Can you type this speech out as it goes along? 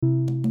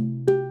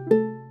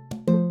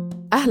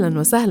أهلاً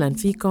وسهلاً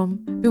فيكم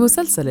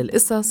بمسلسل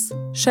القصص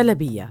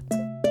شلبيات.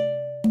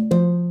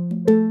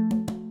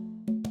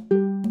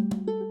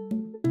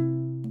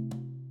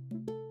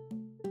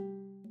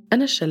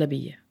 أنا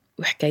الشلبية،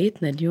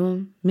 وحكايتنا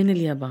اليوم من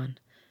اليابان،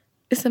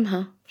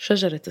 اسمها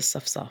شجرة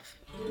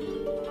الصفصاف.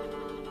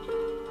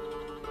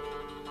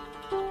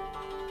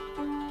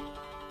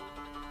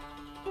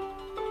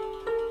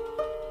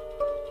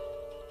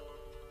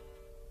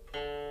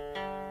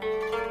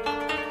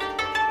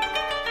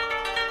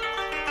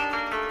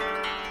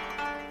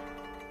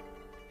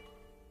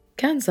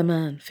 كان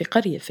زمان في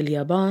قرية في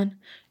اليابان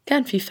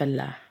كان في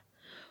فلاح،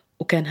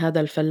 وكان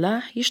هذا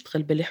الفلاح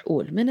يشتغل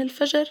بالحقول من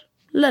الفجر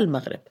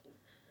للمغرب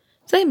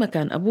زي ما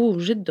كان أبوه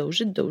وجده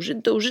وجده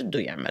وجده وجده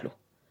يعملوا.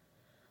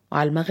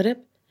 وعلى المغرب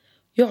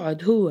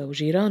يقعد هو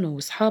وجيرانه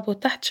وأصحابه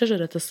تحت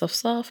شجرة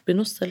الصفصاف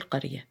بنص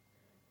القرية.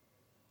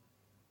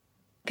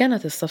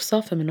 كانت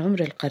الصفصافة من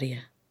عمر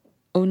القرية،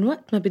 ومن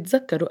وقت ما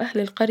بتذكروا أهل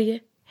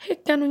القرية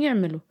هيك كانوا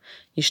يعملوا،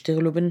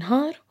 يشتغلوا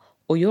بالنهار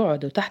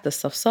ويقعدوا تحت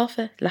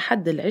الصفصافة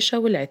لحد العشاء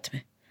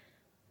والعتمة.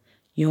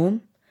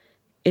 يوم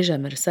إجا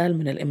مرسال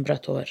من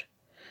الإمبراطور: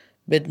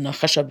 بدنا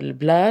خشب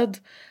البلاد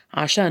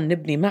عشان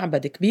نبني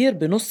معبد كبير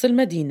بنص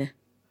المدينة.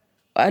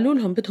 وقالوا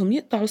لهم بدهم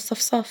يقطعوا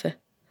الصفصافة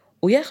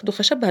وياخدوا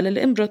خشبها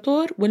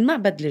للإمبراطور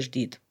والمعبد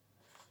الجديد.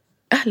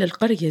 أهل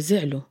القرية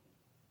زعلوا،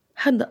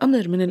 هذا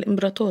أمر من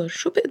الإمبراطور،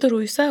 شو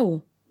بيقدروا يساووا؟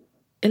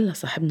 إلا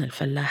صاحبنا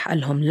الفلاح قال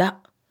لهم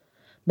لا،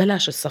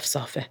 بلاش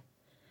الصفصافة،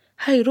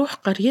 هاي روح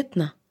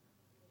قريتنا،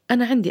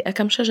 أنا عندي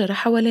أكم شجرة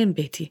حوالين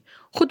بيتي،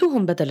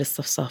 خدوهم بدل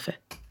الصفصافة.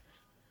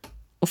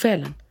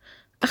 وفعلا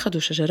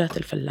أخذوا شجرات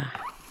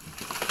الفلاح.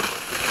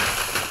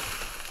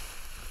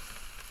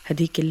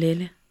 هديك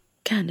الليلة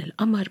كان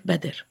القمر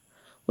بدر،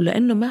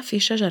 ولأنه ما في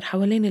شجر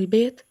حوالين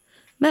البيت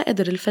ما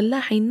قدر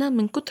الفلاح ينام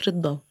من كتر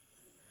الضوء.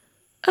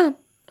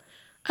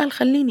 قال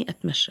خليني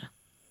أتمشى،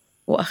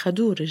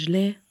 وأخدوه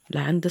رجليه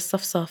لعند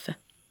الصفصافة.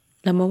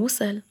 لما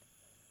وصل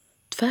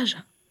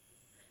تفاجأ،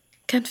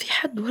 كان في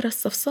حد ورا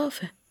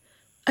الصفصافة.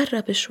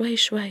 قرب شوي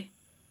شوي،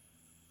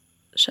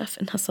 شاف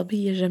إنها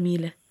صبية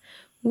جميلة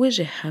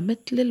وجهها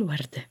مثل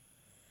الوردة.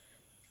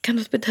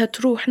 كانت بدها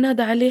تروح،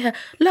 نادى عليها: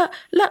 لا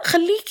لا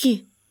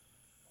خليكي،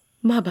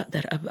 ما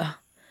بقدر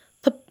أبقى،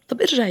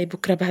 طب ارجعي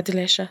بكرة بعد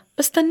العشاء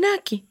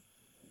بستناكي.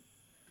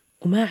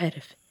 وما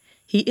عرف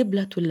هي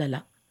قبلت ولا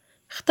لا،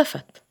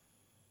 اختفت.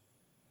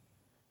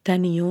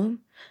 تاني يوم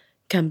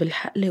كان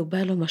بالحقلة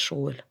وباله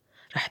مشغول،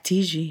 رح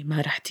تيجي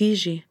ما رح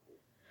تيجي.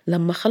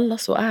 لما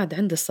خلص وقعد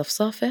عند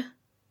الصفصافة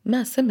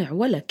ما سمع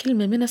ولا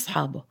كلمة من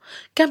أصحابه،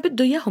 كان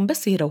بده إياهم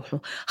بس يروحوا،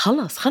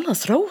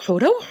 خلص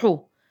روحوا.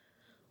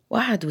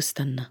 وقعد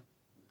واستنى.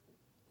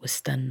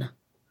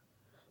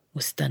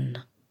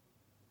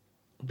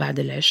 وبعد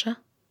العشاء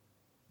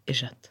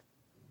إجت،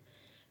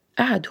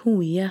 قعد هو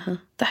وياها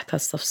تحت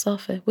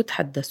هالصفصافة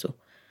وتحدثوا.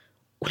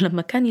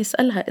 ولما كان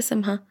يسألها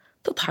اسمها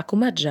تضحك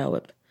وما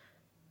تجاوب.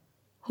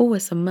 هو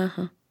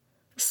سماها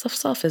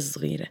الصفصافة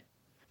الصغيرة.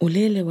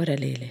 وليلة ورا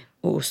ليلة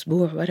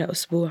وأسبوع ورا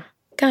أسبوع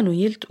كانوا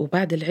يلتقوا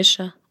بعد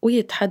العشاء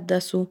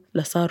ويتحدثوا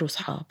لصاروا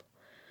صحاب.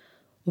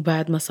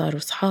 وبعد ما صاروا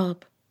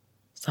صحاب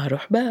صاروا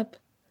حباب،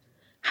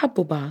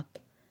 حبوا بعض.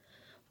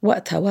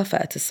 وقتها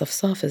وافقت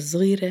الصفصافة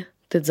الصغيرة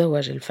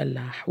تتزوج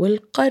الفلاح،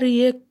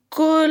 والقرية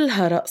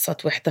كلها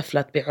رقصت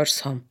واحتفلت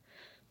بعرسهم.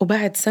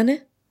 وبعد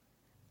سنة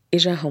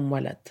إجاهم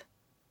ولد،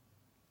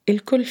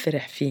 الكل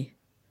فرح فيه.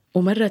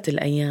 ومرت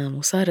الأيام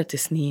وصارت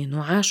سنين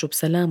وعاشوا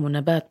بسلام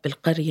ونبات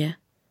بالقرية،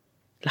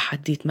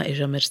 لحديت ما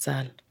إجا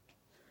مرسال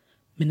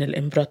من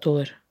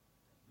الإمبراطور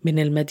من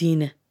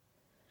المدينة: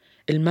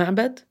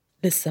 المعبد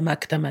لسه ما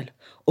اكتمل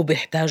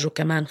وبيحتاجوا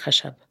كمان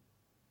خشب.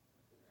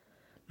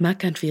 ما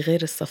كان في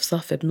غير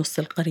الصفصافة بنص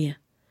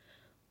القرية،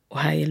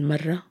 وهاي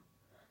المرة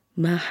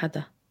ما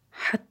حدا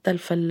حتى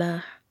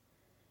الفلاح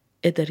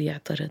قدر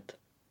يعترض.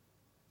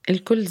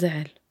 الكل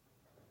زعل.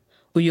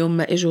 ويوم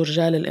ما اجوا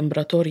رجال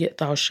الإمبراطور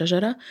يقطعوا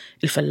الشجرة،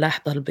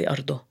 الفلاح ضل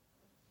بأرضه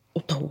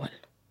وطول،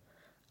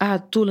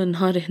 قعد طول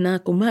النهار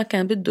هناك وما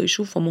كان بده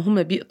يشوفهم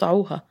وهم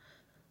بيقطعوها.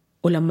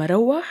 ولما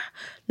روح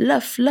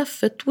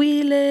لف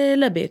طويلة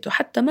لبيته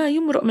حتى ما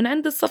يمرق من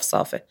عند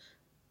الصفصافة.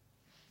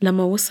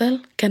 لما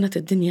وصل كانت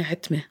الدنيا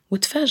عتمة،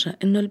 وتفاجأ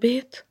إنه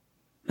البيت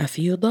ما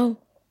فيه ضوء،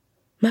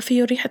 ما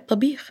فيه ريحة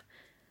طبيخ،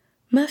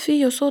 ما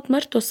فيه صوت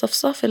مرته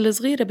الصفصافة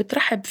الصغيرة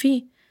بترحب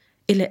فيه.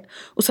 إلق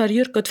وصار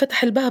يركض،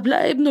 فتح الباب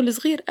لقى ابنه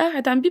الصغير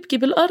قاعد عم بيبكي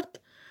بالأرض: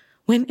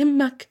 وين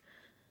أمك؟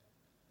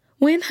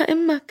 وينها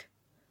أمك؟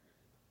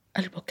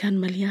 قلبه كان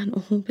مليان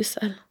وهو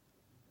بيسأل.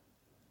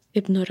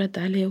 ابنه رد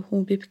عليه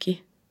وهو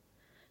بيبكي.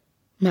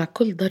 مع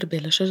كل ضربة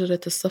لشجرة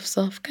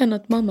الصفصاف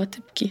كانت ماما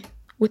تبكي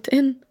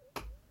وتئن،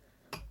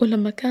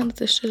 ولما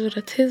كانت الشجرة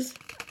تهز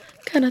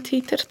كانت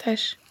هي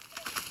ترتعش.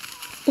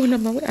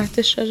 ولما وقعت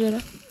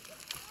الشجرة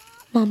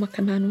ماما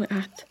كمان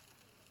وقعت،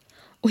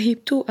 وهي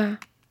بتوقع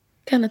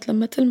كانت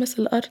لما تلمس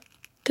الأرض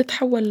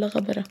تتحول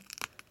لغبرة.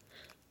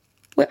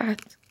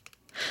 وقعت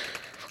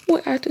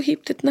وهي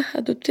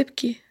بتتنهد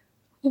وبتبكي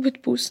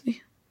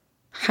وبتبوسني.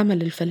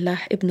 حمل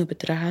الفلاح ابنه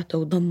بدراعاته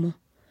وضمه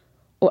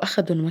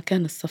وأخده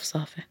لمكان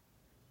الصفصافة.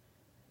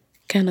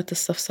 كانت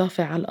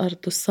الصفصافة على الأرض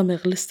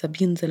والصمغ لسه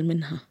بينزل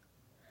منها.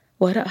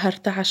 ورقها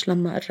ارتعش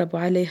لما قربوا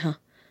عليها.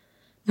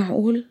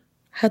 معقول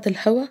هذا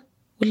الهوا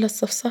ولا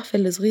الصفصافة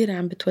الصغيرة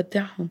عم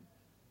بتودعهم؟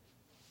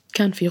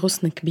 كان في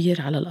غصن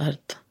كبير على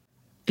الأرض.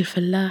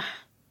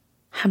 الفلاح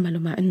حمله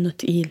مع إنه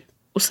تقيل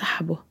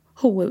وسحبه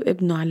هو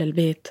وابنه على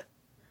البيت.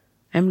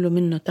 عملوا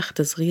منه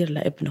تخت صغير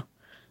لابنه،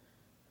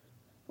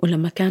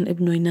 ولما كان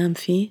ابنه ينام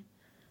فيه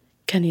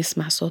كان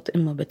يسمع صوت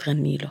أمه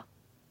بتغني له.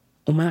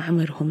 وما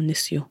عمرهم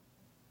نسيوا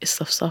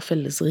الصفصافة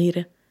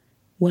الصغيرة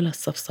ولا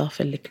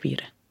الصفصافة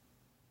الكبيرة.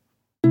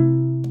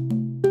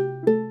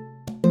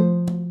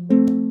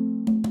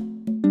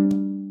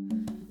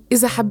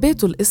 إذا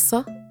حبيتوا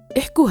القصة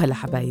احكوها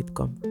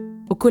لحبايبكم،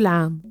 وكل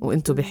عام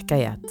وانتوا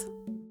بحكايات.